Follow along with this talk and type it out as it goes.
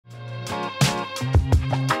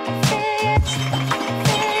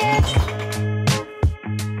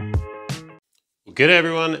G'day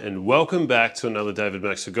everyone and welcome back to another David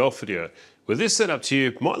Maxfield golf video. With this setup to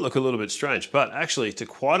you might look a little bit strange, but actually to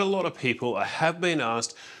quite a lot of people I have been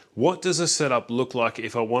asked, what does a setup look like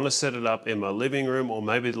if I want to set it up in my living room, or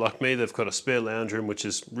maybe like me they've got a spare lounge room which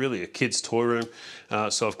is really a kid's toy room.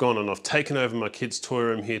 So I've gone and I've taken over my kid's toy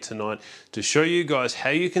room here tonight to show you guys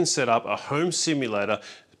how you can set up a home simulator,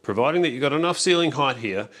 providing that you've got enough ceiling height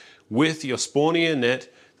here with your Spornia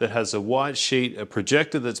Net that has a white sheet, a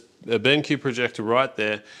projector that's a BenQ projector right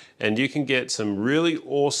there, and you can get some really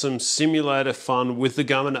awesome simulator fun with the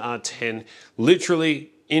Garmin R10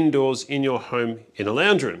 literally indoors in your home in a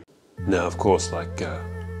lounge room. Now of course, like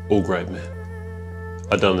all great men,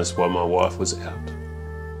 I've done this while my wife was out.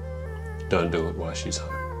 Don't do it while she's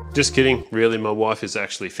home. Just kidding, really, my wife is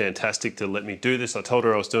actually fantastic to let me do this. I told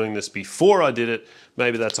her I was doing this before I did it.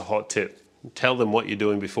 Maybe that's a hot tip. Tell them what you're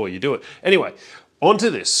doing before you do it. Anyway,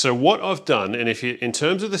 onto this. So what I've done, and if you, in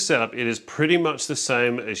terms of the setup, it is pretty much the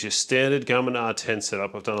same as your standard Garmin R10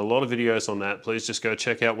 setup. I've done a lot of videos on that. Please just go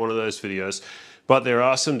check out one of those videos. But there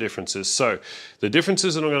are some differences. So the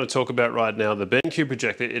differences that I'm going to talk about right now, the BenQ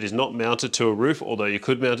projector, it is not mounted to a roof, although you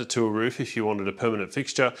could mount it to a roof if you wanted a permanent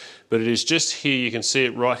fixture, but it is just here. You can see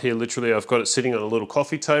it right here. Literally, I've got it sitting on a little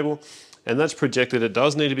coffee table, and that's projected. It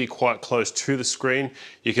does need to be quite close to the screen.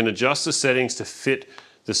 You can adjust the settings to fit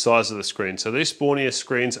the size of the screen. So these Spornia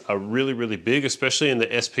screens are really, really big, especially in the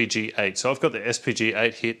SPG8. So I've got the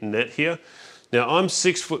SPG8 hit net here. Now I'm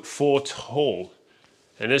 6'4" tall,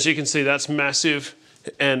 and as you can see, that's massive.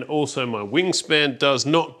 And also my wingspan does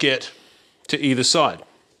not get to either side.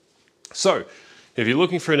 So if you're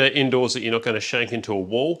looking for an indoors that you're not going to shank into a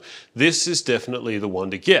wall, this is definitely the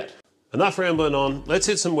one to get. Enough rambling on, let's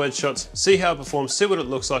hit some wedge shots, see how it performs, see what it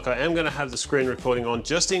looks like. I am going to have the screen recording on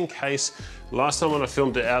just in case. Last time when I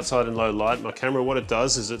filmed it outside in low light, my camera, what it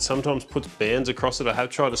does is it sometimes puts bands across it. I have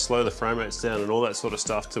tried to slow the frame rates down and all that sort of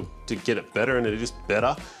stuff to get it better, and it is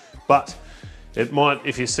better. But it might,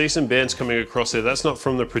 if you see some bands coming across there, that's not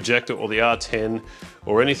from the projector or the R10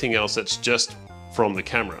 or anything else, that's just from the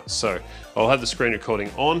camera. So I'll have the screen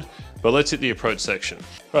recording on, but let's hit the approach section.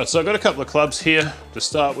 All right, so I've got a couple of clubs here to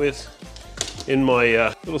start with in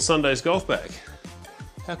my little Sunday's golf bag.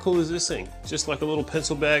 How cool is this thing? Just like a little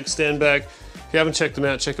pencil bag, stand bag. If you haven't checked them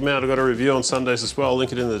out, check them out. I've got a review on Sundays as well. I'll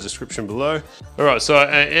link it in the description below. All right, so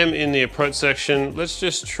I am in the approach section. Let's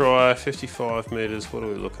just try 55 meters. What are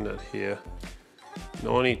we looking at here?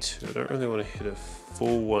 92, I don't really want to hit a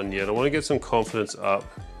full one yet. I want to get some confidence up.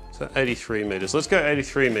 So 83 meters, let's go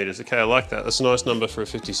 83 meters. Okay, I like that. That's a nice number for a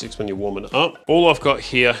 56 when you're warming up. All I've got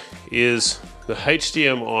here is the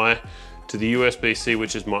HDMI to the USB-C,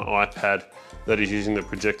 which is my iPad that is using the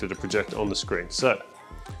projector to project on the screen. So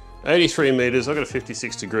 83 meters, I've got a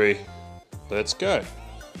 56 degree. Let's go.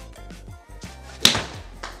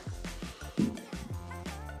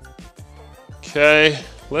 Okay,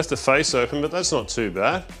 left the face open, but that's not too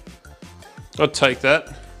bad. I'd take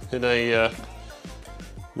that in a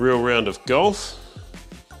real round of golf.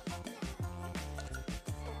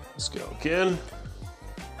 Let's go again.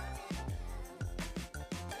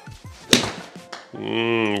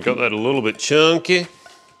 Got that a little bit chunky.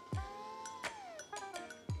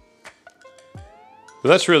 But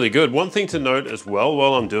that's really good. One thing to note as well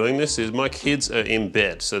while I'm doing this is my kids are in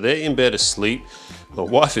bed. So they're in bed asleep. My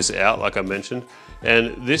wife is out, like I mentioned.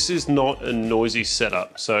 And this is not a noisy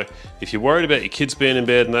setup. So if you're worried about your kids being in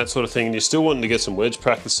bed and that sort of thing, and you're still wanting to get some wedge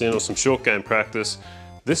practice in or some short game practice,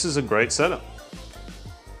 this is a great setup.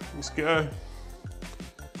 Let's go.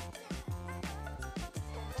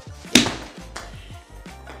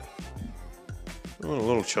 Oh, a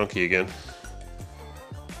little chunky again.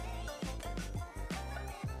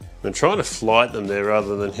 I'm trying to flight them there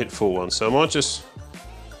rather than hit full ones. So I might just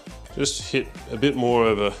hit a bit more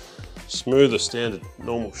of a smoother standard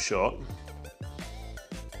normal shot.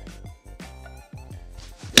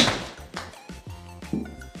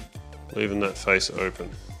 Leaving that face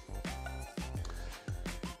open.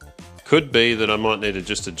 Could be that I might need to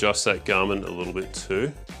just adjust that Garmin a little bit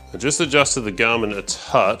too. I just adjusted the Garmin a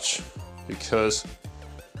touch because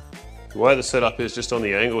the way the setup is just on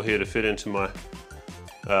the angle here to fit into my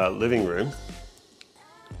living room.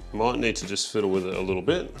 Might need to just fiddle with it a little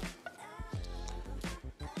bit.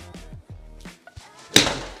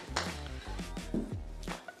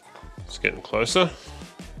 It's getting closer.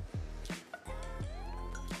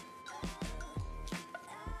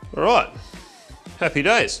 All right, happy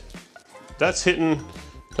days. That's hitting,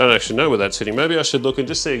 don't actually know where that's hitting. Maybe I should look and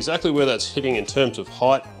just see exactly where that's hitting in terms of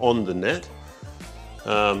height on the net.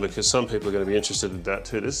 Because some people are going to be interested in that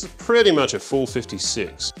too. This is pretty much a full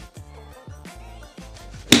 56.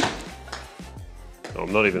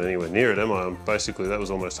 I'm not even anywhere near it, am I? Basically, that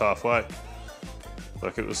was almost halfway.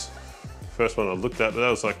 Like it was the first one I looked at, but that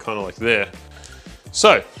was like kind of like there.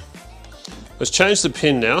 So let's change the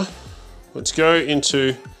pin now. Let's go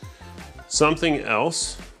into something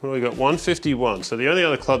else. What do we got? 151. So the only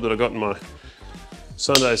other club that I got in my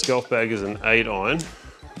Sunday's golf bag is an 8-iron.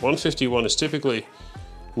 151 is typically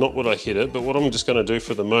not what I hit it, but what I'm just going to do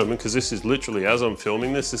for the moment, because this is literally as I'm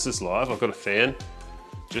filming this is live. I've got a fan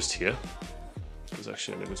just here. There's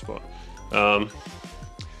actually a good spot.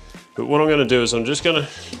 But what I'm going to do is I'm just going to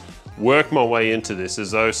work my way into this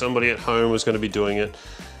as though somebody at home was going to be doing it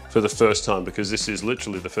for the first time, because this is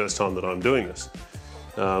literally the first time that I'm doing this.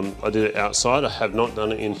 I did it outside, I have not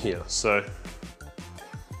done it in here. So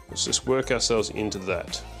let's just work ourselves into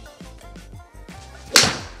that.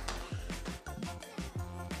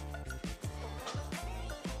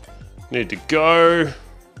 Need to go.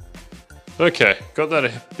 Okay, got that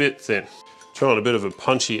a bit thin. Trying a bit of a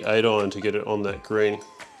punchy 8-iron to get it on that green.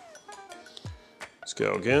 Let's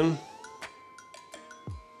go again.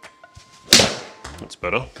 That's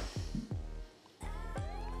better.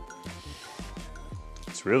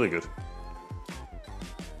 It's really good.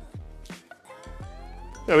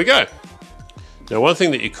 There we go. Now, one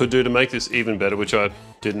thing that you could do to make this even better, which I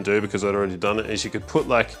didn't do because I'd already done it, is you could put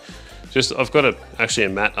like, I've got actually a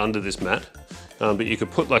mat under this mat, but you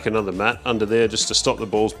could put like another mat under there just to stop the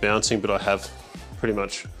balls bouncing, but I have pretty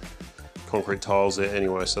much concrete tiles there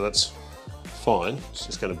anyway, so that's fine. It's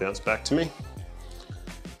just going to bounce back to me.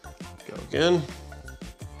 Go again.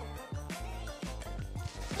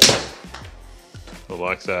 I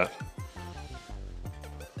like that.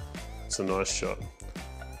 It's a nice shot.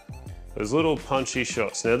 Those little punchy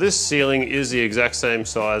shots. Now this ceiling is the exact same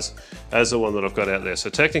size as the one that I've got out there. So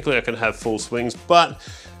technically I can have full swings, but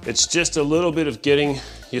it's just a little bit of getting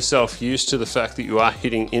yourself used to the fact that you are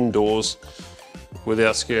hitting indoors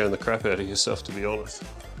without scaring the crap out of yourself, to be honest.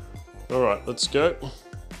 All right, let's go.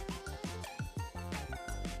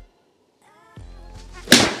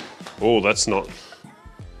 Oh, that's not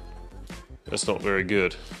very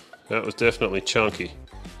good. That was definitely chunky.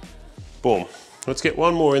 Boom. Let's get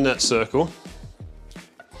one more in that circle.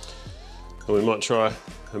 And we might try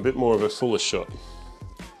a bit more of a fuller shot.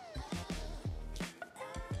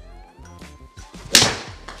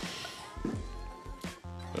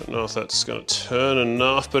 Don't know if that's going to turn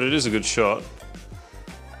enough, but it is a good shot.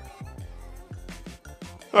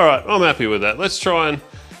 All right, I'm happy with that. Let's try and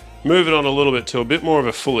move it on a little bit to a bit more of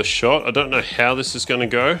a fuller shot. I don't know how this is going to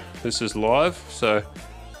go. This is live, so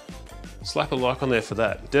slap a like on there for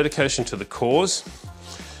that. Dedication to the cause.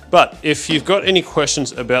 But if you've got any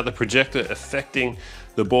questions about the projector affecting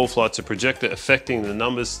the ball flights, a projector affecting the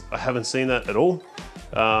numbers, I haven't seen that at all.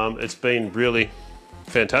 It's been really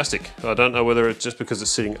fantastic. I don't know whether it's just because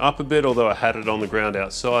it's sitting up a bit, although I had it on the ground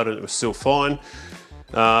outside and it was still fine.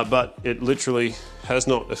 But it literally has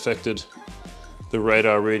not affected the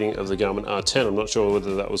radar reading of the Garmin R10. I'm not sure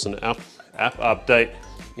whether that was an app update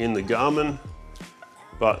in the Garmin,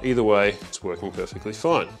 but either way, it's working perfectly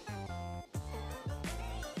fine.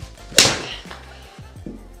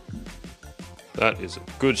 That is a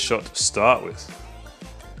good shot to start with.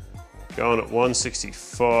 Going at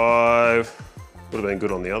 165, would have been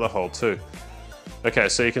good on the other hole too. Okay,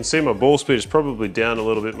 so you can see my ball speed is probably down a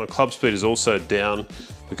little bit. My club speed is also down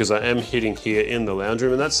because I am hitting here in the lounge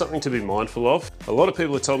room, and that's something to be mindful of. A lot of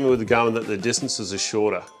people have told me with the Garmin that the distances are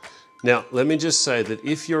shorter. Now, let me just say that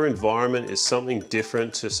if your environment is something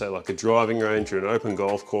different to say like a driving range or an open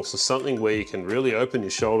golf course or something where you can really open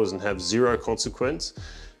your shoulders and have zero consequence,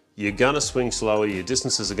 you're gonna swing slower, your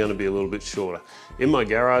distances are gonna be a little bit shorter. In my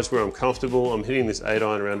garage where I'm comfortable, I'm hitting this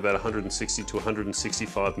 8-iron around about 160 to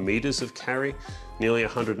 165 meters of carry, nearly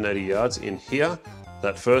 180 yards in here.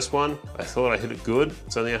 That first one, I thought I hit it good.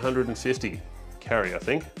 It's only 150 carry, I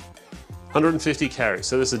think. 150 carry.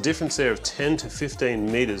 So there's a difference there of 10 to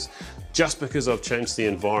 15 meters just because I've changed the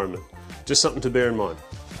environment. Just something to bear in mind.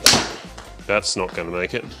 That's not gonna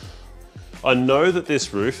make it. I know that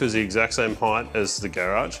this roof is the exact same height as the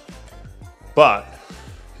garage, but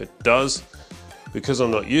it does, because I'm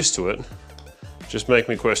not used to it, just make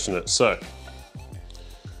me question it. So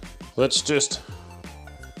let's just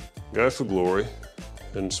go for glory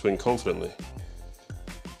and swing confidently.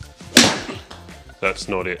 That's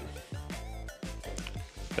not it.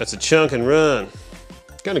 That's a chunk and run.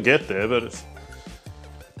 Gonna get there, but it's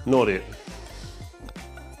not it.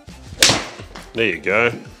 There you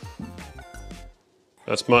go.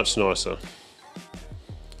 That's much nicer.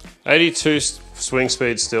 82 swing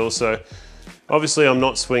speed still, so obviously I'm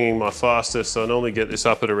not swinging my fastest, so I normally get this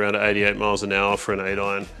up at around 88 miles an hour for an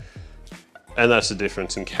 8-iron, and that's the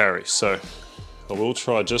difference in carry. So I will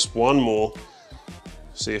try just one more,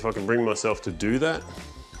 see if I can bring myself to do that.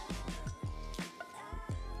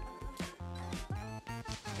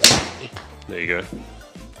 There you go.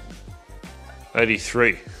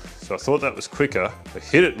 83. So I thought that was quicker. I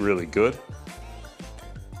hit it really good.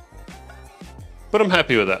 But I'm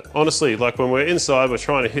happy with that. Honestly, like when we're inside, we're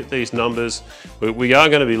trying to hit these numbers. We are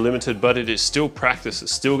going to be limited, but it is still practice.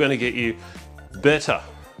 It's still going to get you better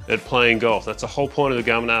at playing golf. That's the whole point of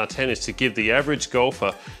the Garmin R10, is to give the average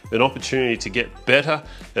golfer an opportunity to get better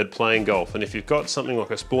at playing golf. And if you've got something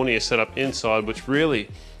like a Spornia set up inside, which really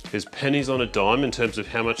is pennies on a dime in terms of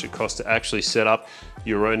how much it costs to actually set up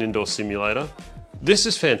your own indoor simulator, this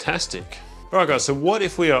is fantastic. All right guys, so what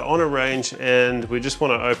if we are on a range and we just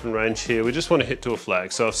want to open range here, we just want to hit to a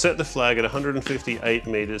flag. So I've set the flag at 158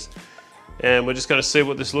 meters and we're just going to see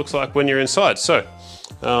what this looks like when you're inside. So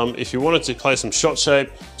if you wanted to play some shot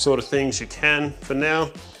shape sort of things, you can. For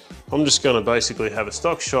now, I'm just going to basically have a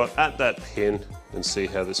stock shot at that pin and see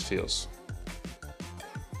how this feels.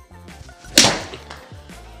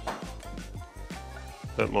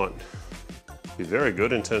 That might be very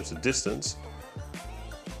good in terms of distance.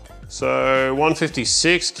 So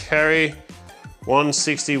 156 carry,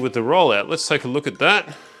 160 with the rollout. Let's take a look at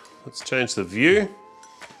that. Let's change the view.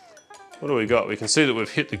 What do we got? We can see that we've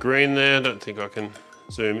hit the green there. I don't think I can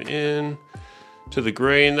zoom in to the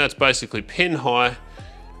green. That's basically pin high,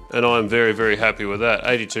 and I'm very, very happy with that.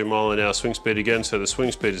 82 mile an hour swing speed again, so the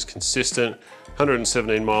swing speed is consistent.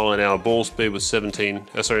 117 mile an hour ball speed with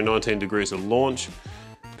 19 degrees of launch.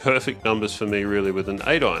 Perfect numbers for me really with an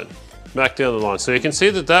 8 iron. Back down the line. So you can see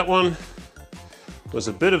that that one was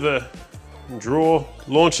a bit of a draw,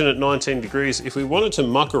 launching at 19 degrees. If we wanted to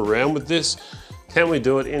muck around with this, can we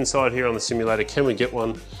do it inside here on the simulator? Can we get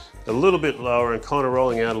one a little bit lower and kind of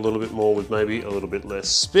rolling out a little bit more with maybe a little bit less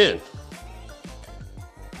spin?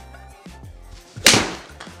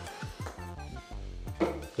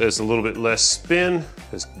 There's a little bit less spin.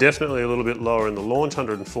 There's definitely a little bit lower in the launch,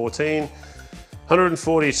 114.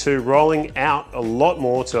 142, rolling out a lot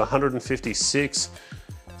more to 156.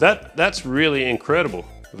 That's really incredible.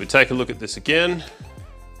 If we take a look at this again,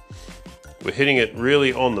 we're hitting it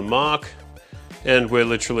really on the mark and we're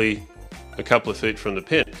literally a couple of feet from the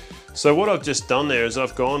pin. So what I've just done there is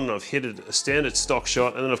I've gone and I've hit a standard stock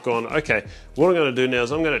shot, and then I've gone, okay, what I'm gonna do now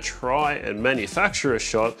is I'm gonna try and manufacture a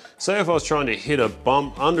shot. Say if I was trying to hit a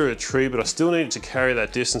bump under a tree, but I still needed to carry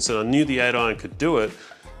that distance and I knew the 8 iron could do it.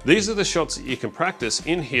 These are the shots that you can practice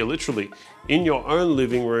in here, literally in your own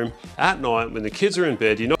living room at night when the kids are in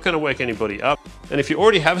bed. You're not going to wake anybody up. And if you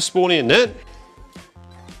already have a Spornia Net,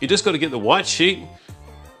 you just got to get the white sheet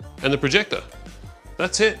and the projector.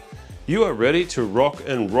 That's it. You are ready to rock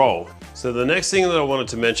and roll. So the next thing that I wanted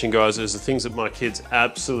to mention, guys, is the things that my kids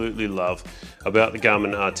absolutely love about the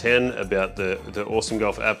Garmin R10, about the Awesome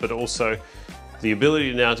Golf app, but also the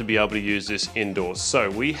ability now to be able to use this indoors. So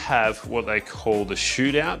we have what they call the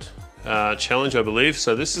shootout challenge, I believe.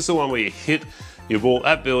 So this is the one where you hit your ball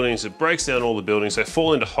at buildings, it breaks down all the buildings, they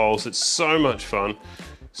fall into holes. It's so much fun.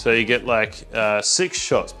 So you get like 6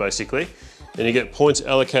 shots basically, and you get points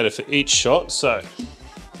allocated for each shot. So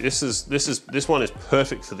this one is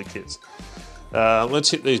perfect for the kids. Let's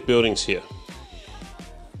hit these buildings here.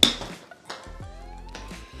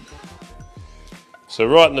 So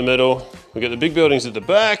right in the middle, we get the big buildings at the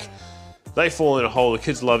back, they fall in a hole, the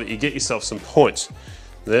kids love it, you get yourself some points.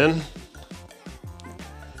 Then,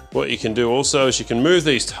 what you can do also is you can move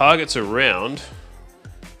these targets around,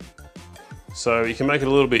 so you can make it a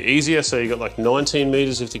little bit easier. So you got like 19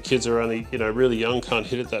 meters if the kids are only, really young, can't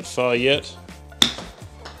hit it that far yet.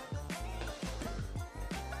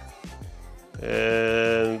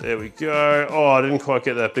 And there we go. Oh, I didn't quite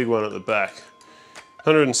get that big one at the back.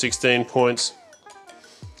 116 points.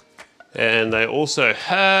 And they also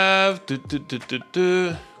have,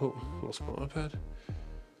 oh, lost my iPad.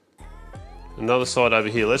 Another side over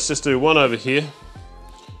here. Let's just do one over here.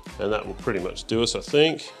 And that will pretty much do us, I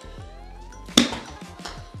think.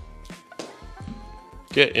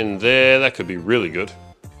 Get in there, that could be really good.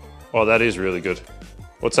 Oh, that is really good.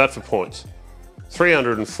 What's that for points?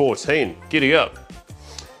 314, giddy up.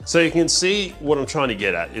 So you can see what I'm trying to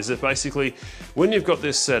get at is that basically when you've got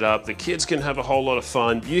this set up, the kids can have a whole lot of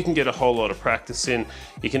fun, you can get a whole lot of practice in,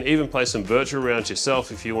 you can even play some virtual rounds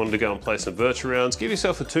yourself if you wanted to go and play some virtual rounds. Give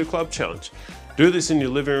yourself a 2-club challenge. Do this in your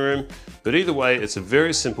living room, but either way, it's a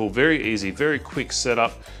very simple, very easy, very quick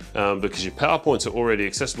setup because your PowerPoints are already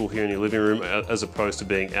accessible here in your living room as opposed to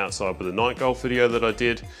being outside with the night golf video that I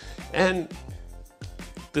did. And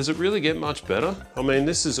does it really get much better? I mean,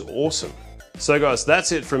 this is awesome. So guys,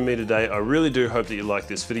 that's it from me today. I really do hope that you like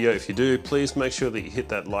this video. If you do, please make sure that you hit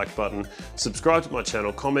that like button, subscribe to my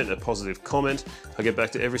channel, comment a positive comment. I get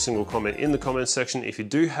back to every single comment in the comment section. If you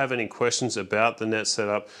do have any questions about the net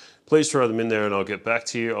setup, please throw them in there and I'll get back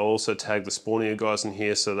to you. I'll also tag the Spornia guys in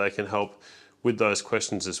here so they can help with those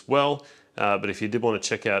questions as well. But if you did want to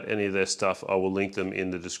check out any of their stuff, I will link them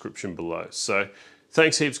in the description below. So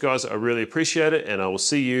thanks heaps guys, I really appreciate it, and I will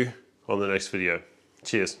see you on the next video.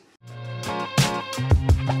 Cheers.